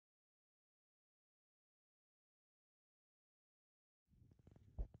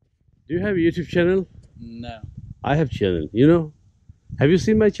Do you have a YouTube channel? No. I have channel. You know? Have you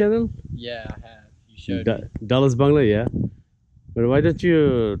seen my channel? Yeah, I have. You showed me. Dallas Bangla, yeah. But why don't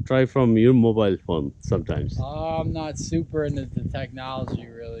you try from your mobile phone sometimes? I'm not super into the technology,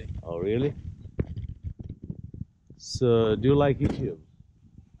 really. Oh, really? So, do you like YouTube?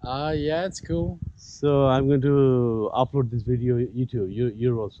 Yeah, it's cool. So, I'm going to upload this video YouTube.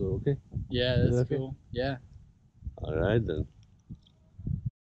 You're also okay? Yeah, Is that's that okay? cool. Yeah. All right then.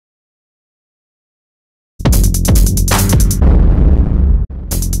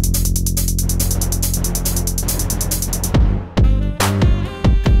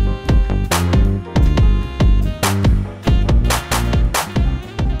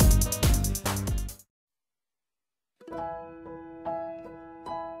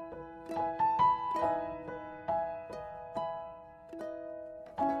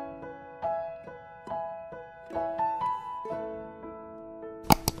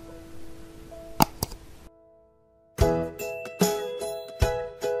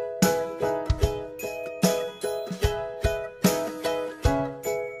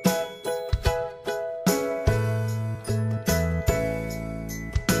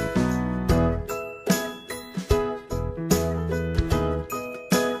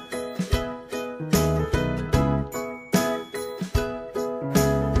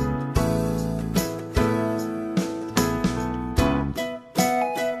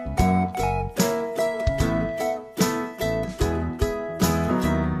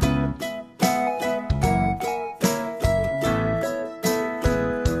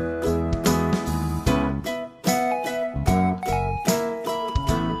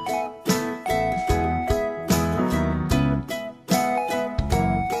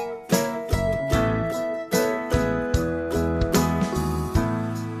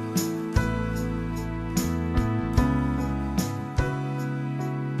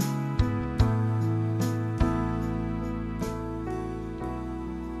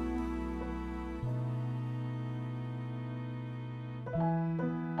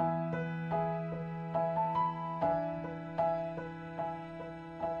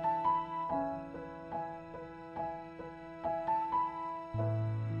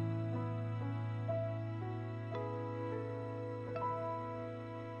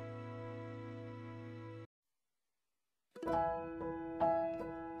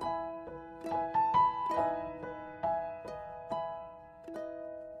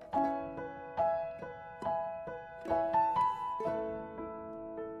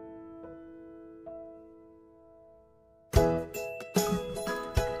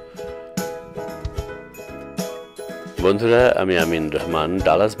 বন্ধুরা, আমি আমিন Rahman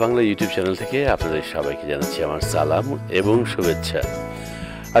Dallas Bangla YouTube channel থেকে আপনাদের সবাইকে জানাচ্ছি আমার সালাম এবং শুভেচ্ছা।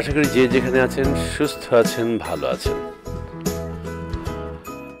 আশা করি যে যেখানে আছেন সুস্থ আছেন, ভালো আছেন।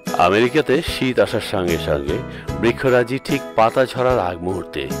 আমেরিকাতে শীত আসার সঙ্গে সঙ্গে বৃক্ষরাজি ঠিক পাতা ঝরার আগ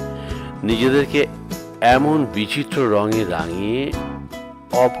মুহূর্তে নিজেদেরকে এমন বিচিত্র রঙে রাঙিয়ে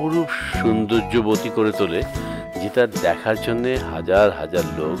অপরূপ সৌন্দর্যবতী করে তোলে যে তার দেখার জন্য হাজার হাজার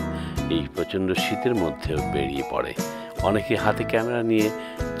লোক এই প্রচণ্ড শীতের মধ্যেও বেরিয়ে পড়ে। অনেকে হাতে ক্যামেরা নিয়ে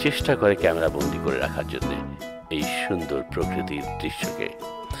চেষ্টা করে ক্যামেরা বন্দি করে রাখার জন্য এই সুন্দর প্রকৃতির দৃশ্যকে।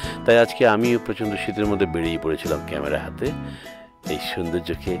 তাই আজকে আমিও প্রচণ্ড শীতের মধ্যে বেরিয়ে পড়েছিলাম ক্যামেরা হাতে এই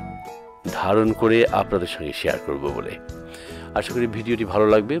সৌন্দর্যকে ধারণ করে আপনাদের সঙ্গে শেয়ার করব বলে। আশা করি ভিডিওটি ভালো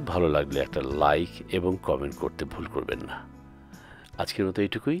লাগবে। ভালো লাগলে একটা লাইক এবং কমেন্ট করতে ভুল করবেন না। আজকের মতো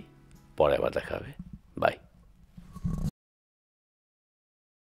এইটুকুই, পরে আবার দেখা হবে। বাই।